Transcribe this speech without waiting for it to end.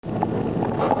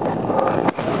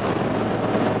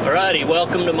Alrighty,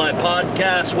 welcome to my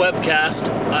podcast, webcast.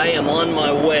 I am on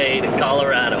my way to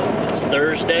Colorado. It's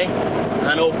Thursday,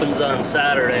 hunt opens on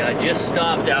Saturday. I just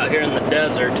stopped out here in the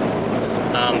desert,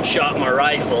 shot my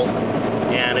rifle,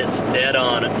 and it's dead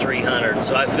on at 300.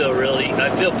 So I feel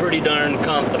pretty darn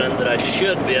confident that I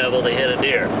should be able to hit a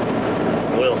deer.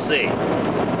 We'll see.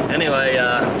 Anyway,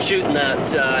 shooting that,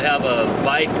 I have a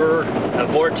Viper, a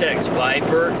Vortex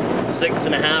Viper, 6.5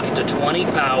 to 20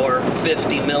 power,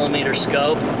 50 millimeter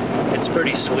scope. It's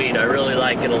pretty sweet. I really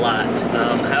like it a lot.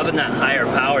 Having that higher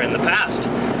power in the past,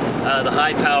 the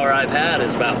high power I've had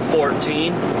is about 14,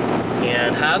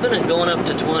 and having it going up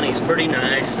to 20 is pretty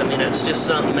nice. I mean, it's just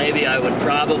something maybe I would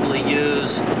probably use,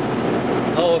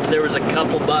 if there was a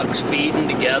couple bucks feeding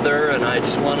together and I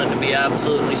just wanted to be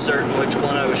absolutely certain which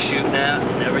one I was shooting at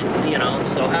and everything,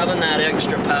 so having that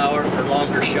extra power for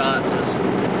longer shots is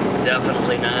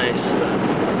definitely nice. But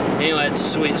anyway, it's a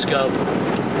sweet scope.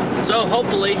 So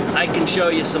hopefully I can show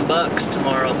you some bucks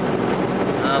tomorrow.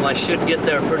 I should get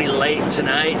there pretty late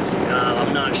tonight.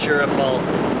 I'm not sure if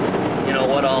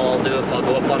what all I'll do, if I'll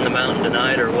go up on the mountain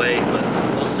tonight or wait, but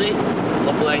we'll see.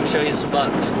 Hopefully I can show you some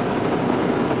bucks.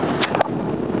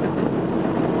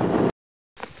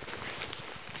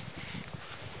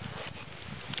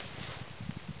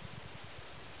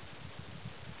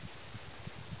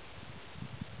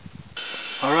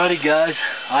 Alrighty guys,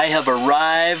 I have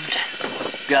arrived,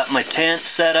 got my tent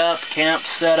set up, camp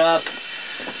set up.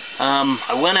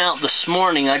 I went out this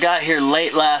morning, I got here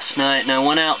late last night, and I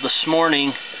went out this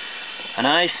morning and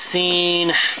I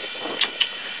seen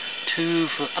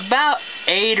about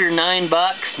 8 or 9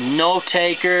 bucks, no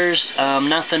takers,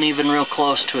 nothing even real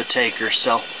close to a taker.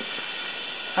 So,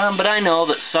 but I know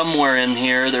that somewhere in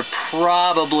here there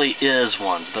probably is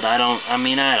one, but I don't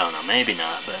know, maybe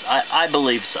not, but I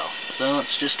believe so. So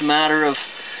it's just a matter of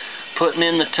putting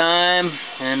in the time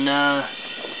and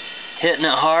hitting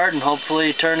it hard and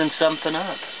hopefully turning something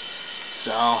up.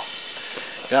 So,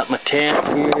 got my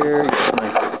tent here,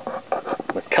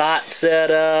 got my cot set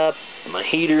up, my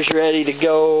heater's ready to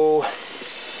go.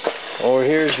 Over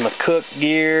here's my cook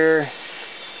gear.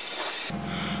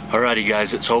 Alrighty guys,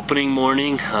 it's opening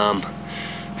morning.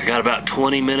 I got about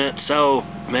 20 minutes,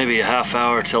 maybe a half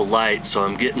hour till light, so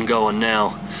I'm getting going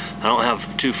now. I don't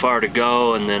have too far to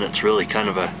go, and then it's really kind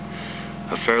of a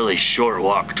fairly short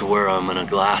walk to where I'm gonna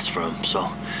glass from. So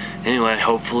anyway,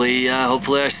 hopefully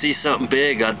I see something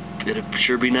big. It'd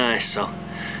sure be nice. So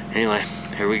anyway,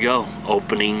 here we go.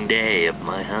 Opening day of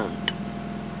my hunt.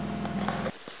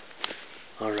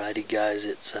 Alrighty guys,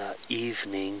 it's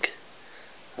evening,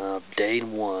 day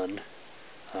 1.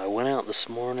 I went out this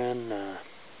morning,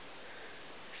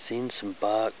 seen some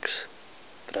bucks,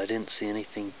 but I didn't see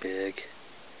anything big.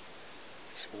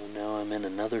 So now I'm in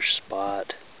another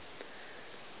spot.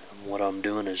 What I'm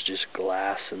doing is just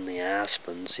glassing the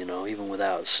aspens, even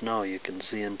without snow you can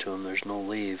see into them, there's no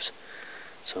leaves.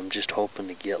 So I'm just hoping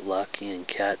to get lucky and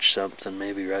catch something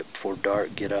maybe right before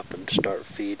dark, get up and start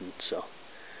feeding. So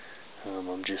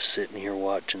I'm just sitting here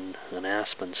watching an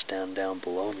aspen stand down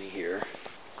below me here.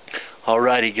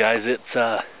 Alrighty guys,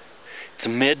 it's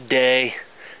midday,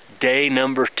 day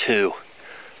number 2.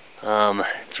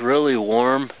 It's really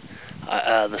warm.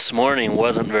 This morning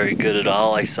wasn't very good at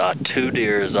all. I saw 2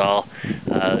 deer is all.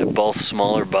 They're both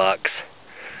smaller bucks.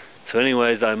 So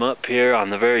anyways, I'm up here on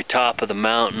the very top of the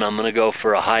mountain. I'm going to go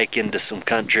for a hike into some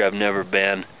country I've never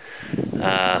been.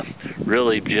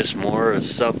 Really just more as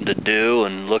something to do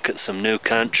and look at some new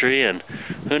country, and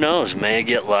who knows, may I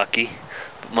get lucky.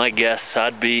 But my guess,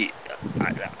 I'd be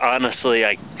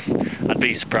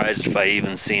surprised if I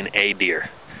even seen a deer.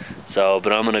 So,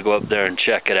 but I'm going to go up there and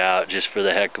check it out just for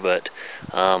the heck of it.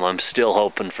 I'm still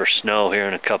hoping for snow here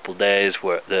in a couple days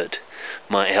that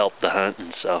might help the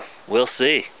hunting, so we'll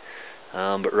see.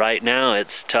 But right now it's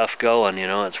tough going,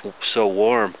 it's so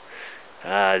warm.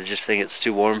 I just think it's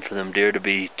too warm for them deer to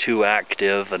be too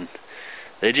active, and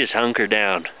they just hunker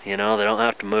down. They don't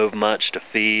have to move much to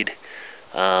feed.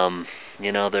 They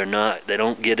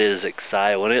don't get as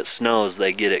excited. When it snows,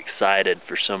 they get excited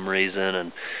for some reason,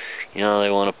 and they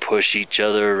want to push each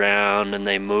other around, and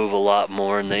they move a lot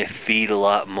more, and they feed a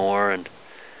lot more. And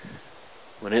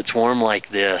when it's warm like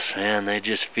this, man, they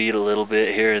just feed a little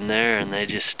bit here and there, and they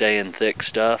just stay in thick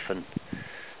stuff and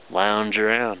lounge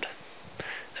around.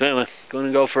 So anyway, going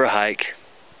to go for a hike.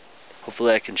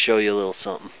 Hopefully I can show you a little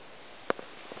something.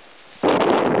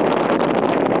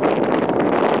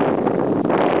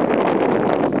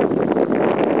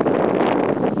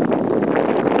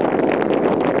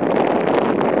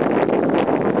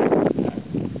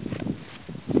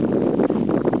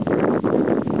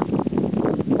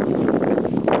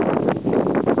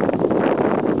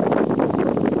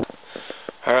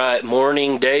 Alright,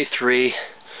 morning, day 3.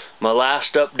 My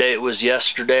last update was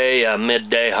yesterday,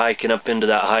 midday, hiking up into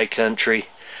that high country,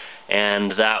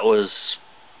 and that was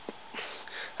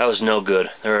no good.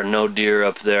 There are no deer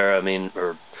up there. I mean,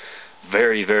 or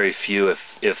very, very few,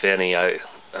 if any. I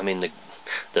mean,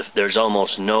 there's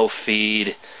almost no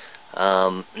feed,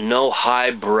 no high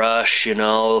brush, you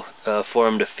know, for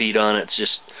them to feed on. It's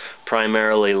just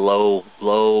primarily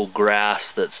low grass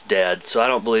that's dead. So I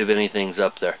don't believe anything's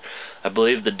up there. I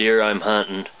believe the deer I'm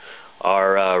hunting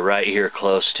are right here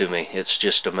close to me. It's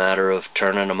just a matter of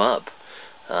turning them up.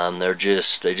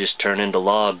 They just turn into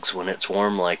logs when it's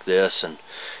warm like this, and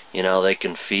you know, they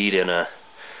can feed in a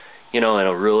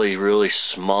really, really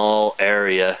small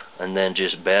area and then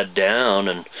just bed down,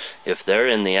 and if they're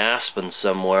in the aspen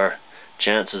somewhere,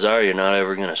 chances are you're not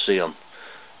ever going to see them.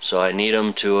 So I need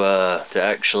them to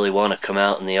actually want to come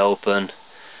out in the open.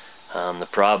 The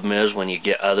problem is when you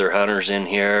get other hunters in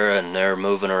here and they're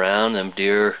moving around, them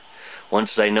deer, once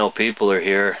they know people are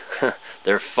here,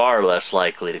 they're far less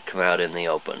likely to come out in the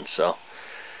open. So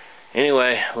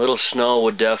anyway, a little snow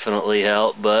would definitely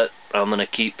help, but I'm going to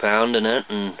keep pounding it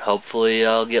and hopefully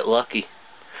I'll get lucky.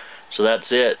 So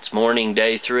that's it. It's morning,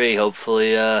 day 3.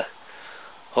 Hopefully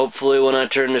when I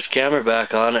turn this camera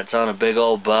back on, it's on a big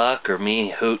old buck or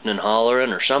me hooting and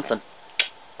hollering or something.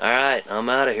 Alright, I'm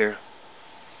out of here.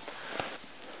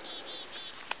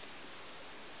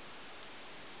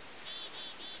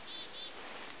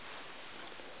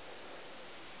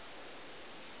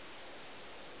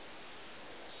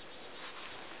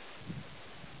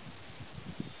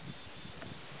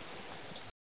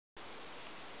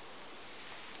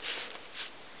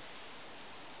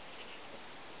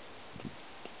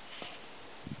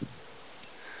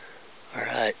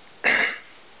 Alright,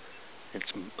 it's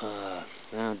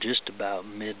now just about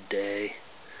midday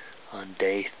on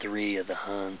day 3 of the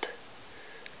hunt.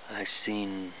 I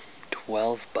seen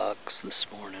 12 bucks this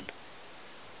morning.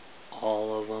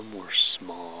 All of them were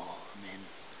small. I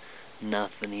mean,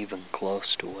 nothing even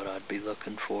close to what I'd be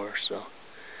looking for, so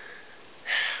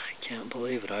I can't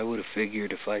believe it. I would have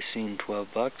figured if I seen 12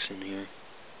 bucks in here,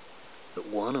 that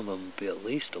one of them would be at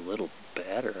least a little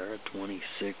better, a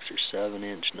 26 or 7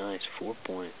 inch nice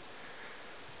 4-point,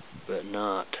 but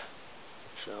not.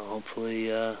 So hopefully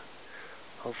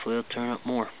it'll turn up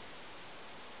more.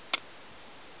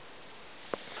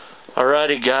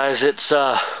 Alrighty guys,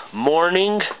 it's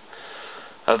morning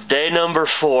of day number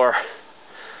 4.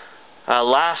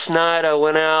 Last night I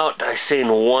went out, I seen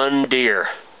 1 deer.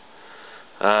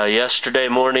 Yesterday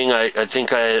morning, I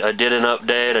think I did an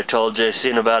update. I told you I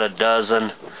seen about a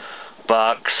dozen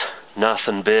bucks,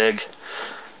 nothing big.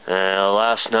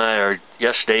 Last night or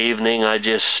yesterday evening, I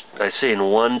seen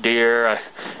 1 deer.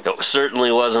 It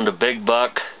certainly wasn't a big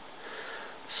buck,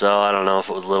 so I don't know if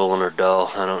it was a little one or doe.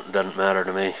 It doesn't matter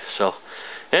to me. So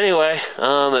anyway,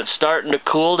 it's starting to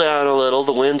cool down a little.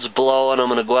 The wind's blowing. I'm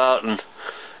gonna go out and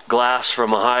glass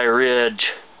from a high ridge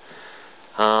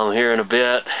here in a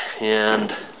bit,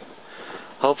 and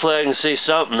hopefully I can see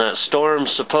something. That storm's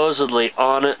supposedly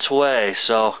on its way,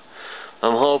 so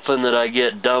I'm hoping that I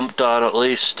get dumped on at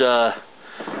least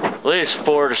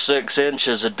 4 to 6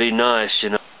 inches. It'd be nice, you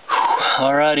know.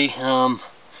 Alrighty,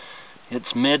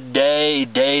 it's midday,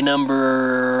 day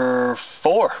number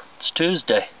 4. It's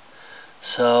Tuesday,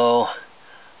 so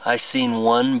I seen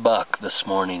 1 buck this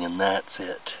morning, and that's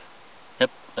it. Yep,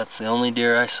 that's the only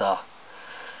deer I saw.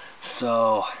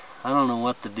 So I don't know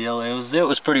what the deal is. It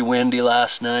was pretty windy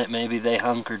last night. Maybe they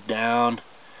hunkered down.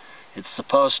 It's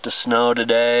supposed to snow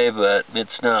today, but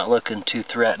it's not looking too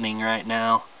threatening right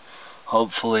now.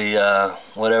 Hopefully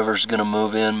whatever's going to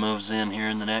move in moves in here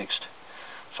in the next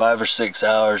 5 or 6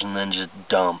 hours and then just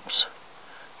dumps.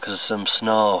 Because some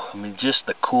snow. I mean, just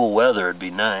the cool weather would be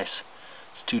nice.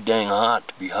 It's too dang hot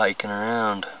to be hiking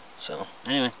around. So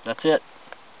anyway, that's it.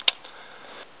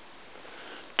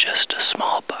 Just a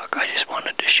small buck. I just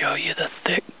wanted to show you the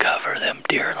thick cover them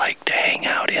deer like to hang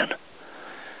out in.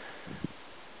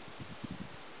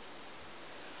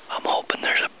 I'm hoping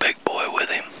there's a big boy with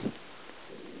him.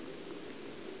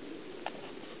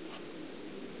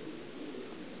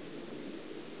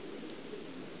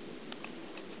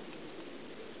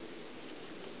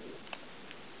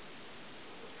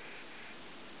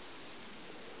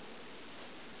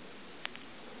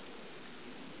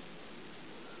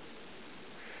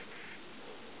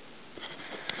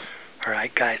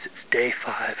 Alright guys, it's day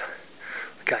 5.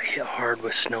 We got hit hard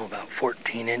with snow, about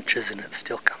 14 inches, and it's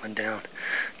still coming down.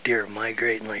 Deer are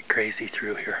migrating like crazy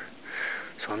through here.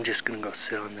 So I'm just going to go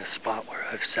sit on this spot where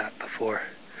I've sat before,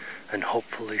 and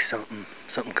hopefully something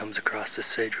comes across the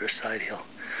Sagebrush side hill.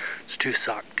 It's too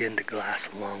socked into glass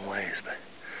a long ways, but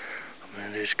I'm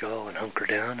gonna just go and hunker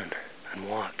down and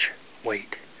watch.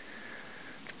 Wait.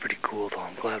 It's pretty cool though.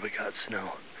 I'm glad we got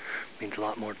snow. Means a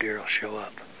lot more deer will show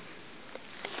up.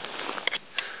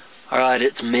 Alright,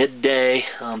 it's midday,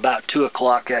 about 2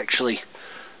 o'clock actually.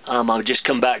 I've just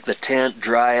come back to the tent,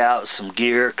 dry out some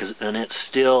gear, and it's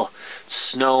still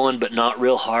snowing, but not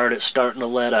real hard. It's starting to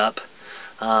let up.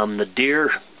 The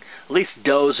deer, at least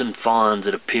does and fawns,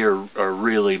 it appear are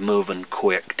really moving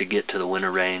quick to get to the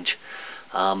winter range.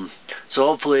 So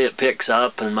hopefully it picks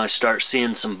up and I start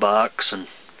seeing some bucks, and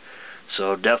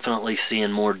so definitely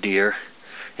seeing more deer.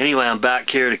 Anyway, I'm back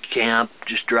here to camp,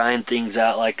 just drying things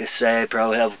out like I say.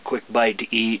 Probably have a quick bite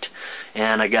to eat,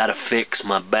 and I gotta fix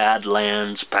my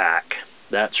Badlands pack.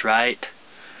 That's right,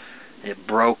 it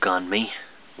broke on me.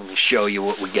 Let me show you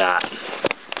what we got.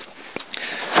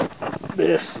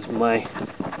 This is my,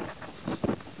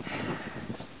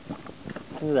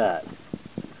 look at that.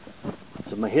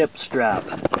 So my hip strap,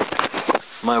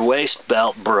 my waist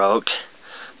belt broke,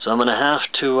 so I'm gonna have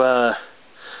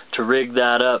to rig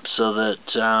that up so that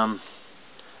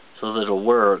it'll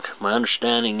work. My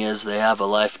understanding is they have a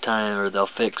lifetime, or they'll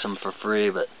fix them for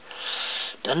free, but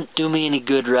doesn't do me any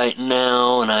good right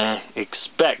now, and I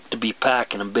expect to be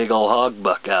packing a big old hog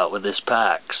buck out with this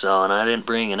pack, and I didn't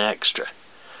bring an extra.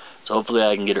 So hopefully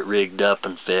I can get it rigged up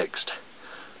and fixed.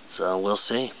 So we'll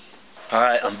see.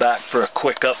 Alright, I'm back for a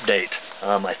quick update.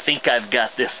 I think I've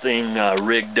got this thing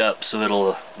rigged up so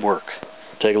it'll work.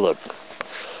 Take a look.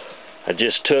 I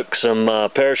just took some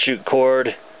parachute cord,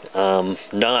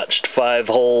 notched 5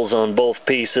 holes on both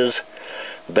pieces,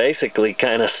 basically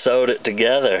kind of sewed it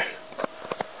together.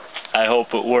 I hope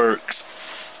it works.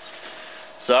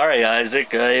 Sorry,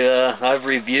 Isaac, I've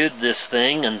reviewed this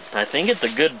thing and I think it's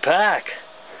a good pack.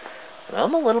 And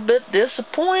I'm a little bit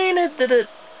disappointed that it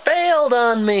failed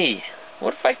on me.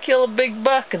 What if I kill a big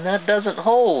buck and that doesn't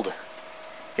hold?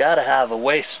 Gotta have a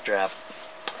waist strap.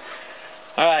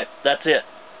 Alright, that's it.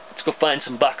 Let's go find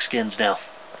some buckskins now.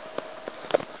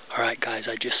 Alright guys,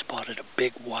 I just spotted a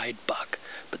big wide buck,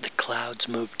 but the clouds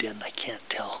moved in, I can't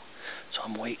tell. So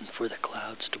I'm waiting for the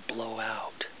clouds to blow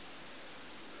out.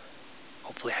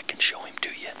 Hopefully I can show him to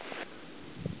you.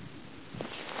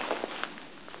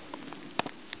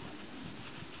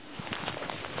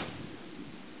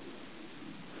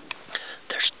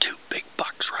 There's 2 big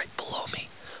bucks right below me.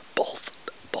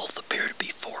 Both appear to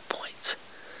be 4 points.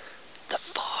 The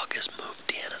fog has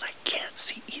moved in and I can't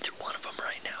see either one of them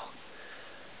right now.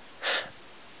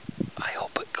 I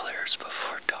hope it clears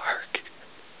before dark.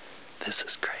 This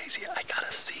is crazy. I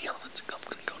gotta see them. I'm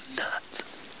gonna go nuts.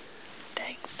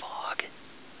 Dang fog.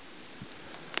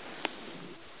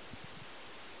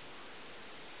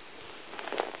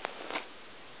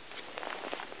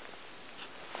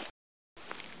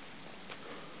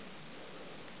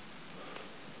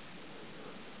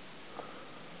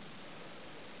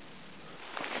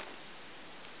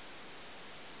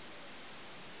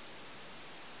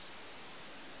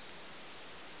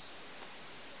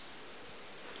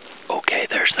 Okay,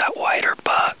 there's that wider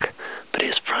buck, but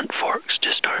his front forks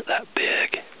just aren't that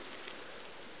big.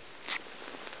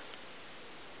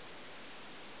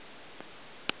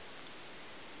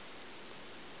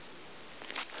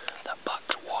 That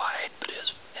buck's wide, but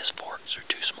his forks are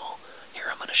too small. Here,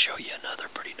 I'm going to show you another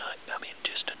pretty nice,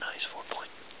 just a nice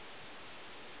 4-point.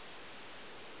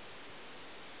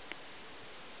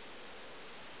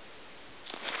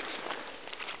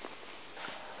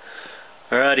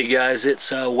 Alrighty guys, it's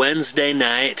Wednesday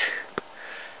night.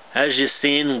 As you've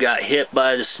seen, got hit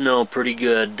by the snow pretty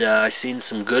good. I seen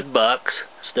some good bucks.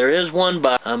 There is one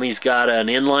buck. He's got an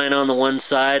inline on the one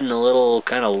side and a little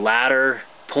kind of ladder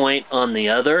point on the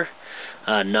other.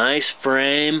 Nice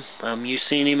frame. You've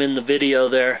seen him in the video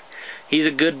there. He's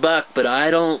a good buck, but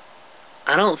I don't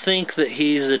think that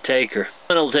he's a taker.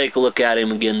 I'll take a look at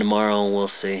him again tomorrow and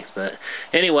we'll see. But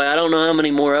anyway, I don't know how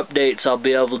many more updates I'll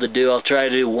be able to do. I'll try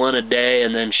to do one a day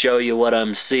and then show you what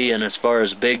I'm seeing as far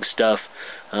as big stuff.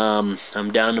 I'm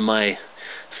down to my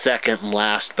second and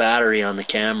last battery on the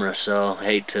camera, so I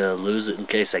hate to lose it in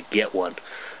case I get one.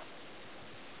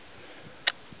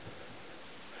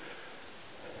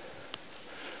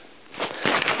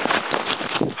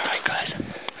 Alright guys,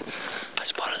 I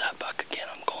spotted that buck again.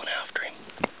 I'm going after him.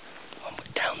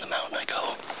 Down the mountain I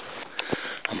go.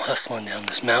 I'm hustling down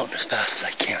this mountain as fast as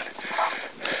I can.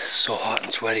 It's so hot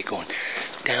and sweaty going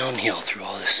downhill through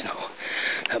all this snow.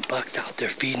 That buck's out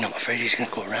there feeding. I'm afraid he's going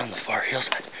to go around the far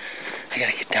hillside. I got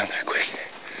to get down there quick.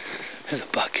 There's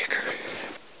a buck kicker.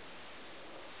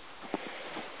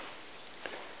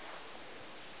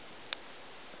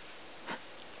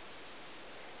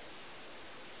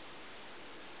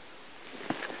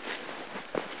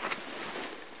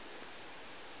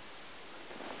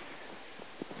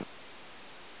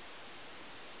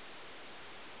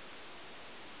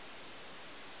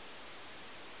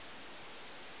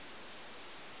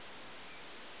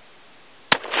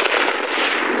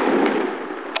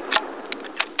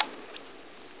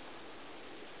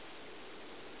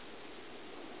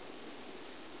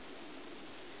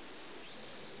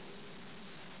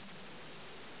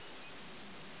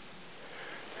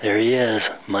 There he is,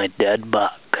 my dead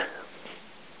buck.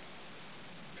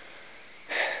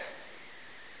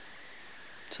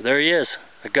 So there he is.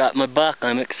 I got my buck.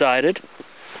 I'm excited.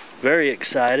 Very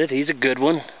excited. He's a good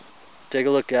one. Take a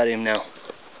look at him now.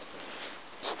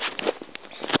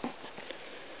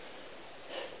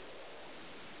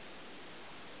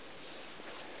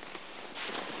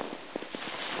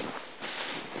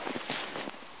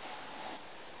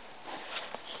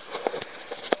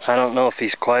 I don't know if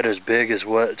he's quite as big as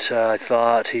what I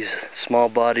thought. He's a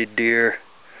small-bodied deer.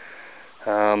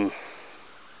 I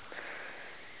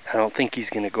don't think he's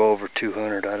going to go over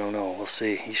 200. I don't know. We'll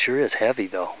see. He sure is heavy,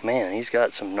 though. Man, he's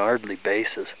got some gnarly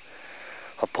bases.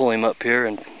 I'll pull him up here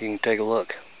and you can take a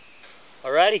look.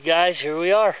 Alrighty, guys. Here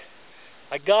we are.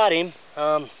 I got him.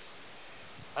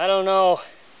 I don't know.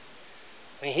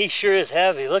 I mean, he sure is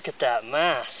heavy. Look at that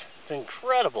mass. It's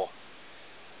incredible.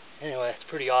 Anyway, it's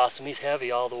pretty awesome. He's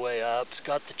heavy all the way up. It's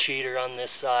got the cheater on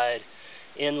this side,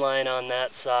 inline on that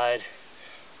side.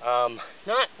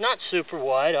 Not super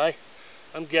wide.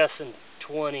 I'm guessing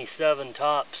 27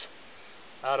 tops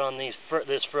out on this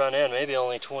front end. Maybe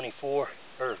only 24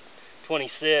 or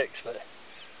 26, but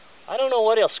I don't know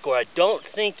what he'll score. I don't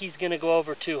think he's going to go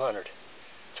over 200.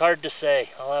 It's hard to say.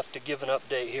 I'll have to give an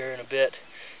update here in a bit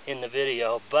in the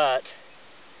video, but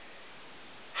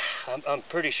I'm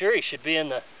pretty sure he should be in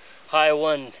the high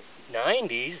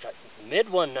 190s, mid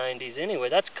 190s anyway.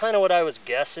 That's kind of what I was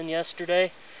guessing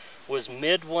yesterday, was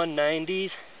mid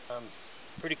 190s.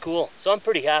 Pretty cool. So I'm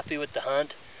pretty happy with the hunt.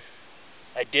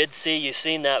 I did see, you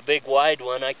seen that big wide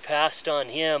one. I passed on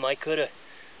him. I could have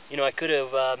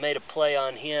made a play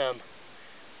on him.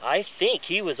 I think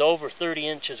he was over 30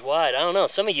 inches wide. I don't know.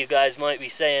 Some of you guys might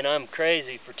be saying I'm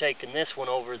crazy for taking this one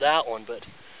over that one, but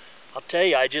I'll tell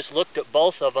you, I just looked at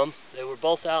both of them. They were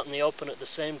both out in the open at the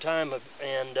same time,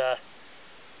 and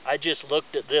I just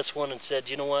looked at this one and said,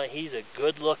 you know what, he's a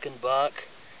good-looking buck.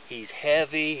 He's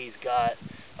heavy. He's got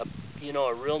a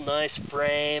real nice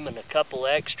frame and a couple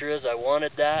extras. I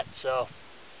wanted that, so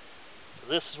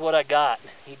this is what I got.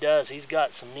 He's got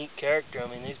some neat character. I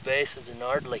mean, these bases are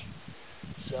gnarly.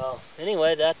 So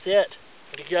anyway, that's it.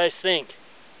 What do you guys think?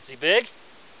 Is he big?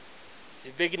 Is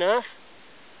he big enough?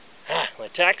 My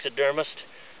taxidermist,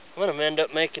 I'm going to end up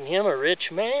making him a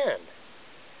rich man.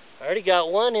 I already got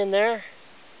one in there.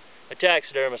 My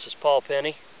taxidermist is Paul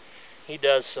Penny. He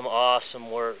does some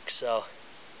awesome work, so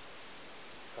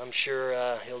I'm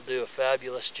sure he'll do a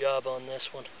fabulous job on this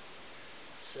one.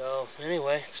 So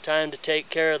anyway, it's time to take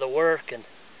care of the work and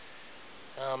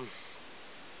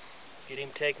get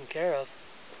him taken care of.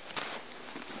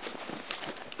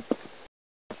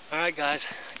 Alright guys,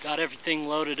 got everything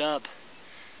loaded up.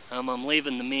 I'm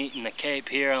leaving the meat in the cape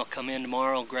here. I'll come in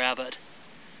tomorrow and grab it.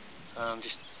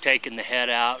 Just taking the head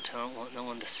out. I don't want no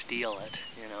one to steal it,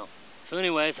 you know. So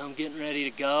anyways, I'm getting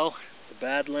ready to go. The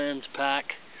Badlands pack,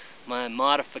 my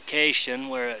modification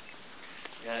where it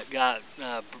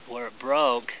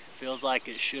broke, feels like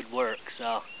it should work.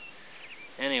 So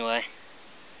anyway,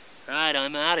 alright,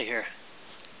 I'm out of here.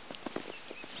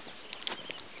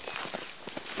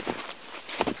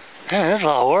 Man, that's a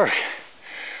lot of work.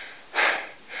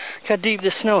 Look how deep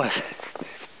this snow is.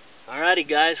 Alrighty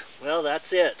guys, well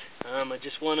that's it. I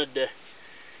just wanted to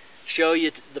show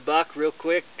you the buck real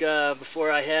quick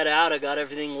before I head out. I got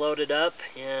everything loaded up,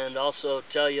 and also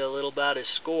tell you a little about his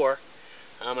score.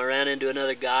 I ran into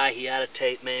another guy. He had a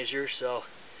tape measure, so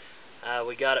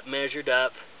we got it measured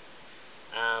up.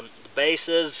 The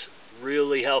bases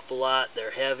really help a lot.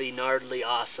 They're heavy, gnarly,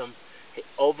 awesome.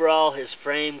 Overall, his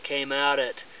frame came out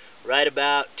at right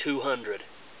about 200.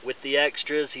 With the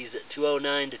extras, he's at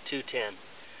 209 to 210.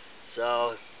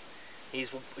 So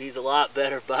he's a lot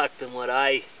better buck than what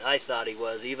I thought he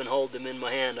was. Even holding him in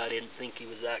my hand, I didn't think he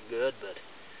was that good, but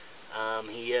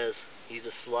he is. He's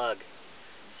a slug.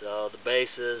 So the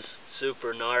base is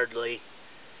super gnarly.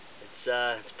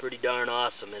 It's pretty darn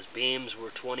awesome. His beams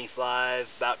were 25,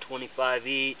 about 25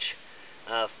 each.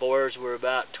 Fours were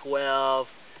about 12.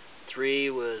 3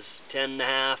 was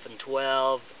 10.5 and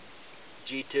 12.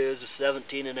 G2s was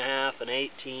 17.5 and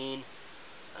 18.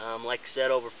 Like I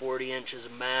said, over 40 inches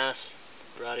of mass.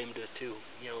 Brought him to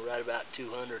right about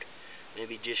 200,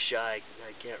 maybe just shy.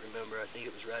 I can't remember. I think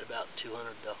it was right about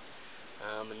 200 though.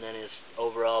 And then his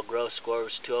overall gross score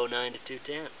was 209 to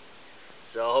 210.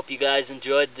 So I hope you guys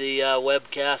enjoyed the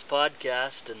webcast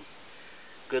podcast, and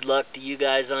good luck to you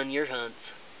guys on your hunts.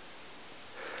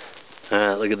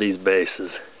 Alright, look at these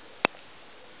bases.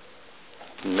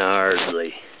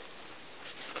 Gnarly.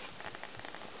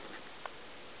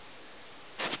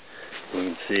 You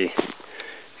can see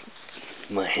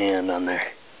my hand on there.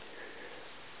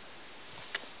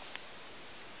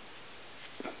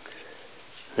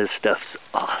 This stuff's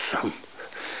awesome.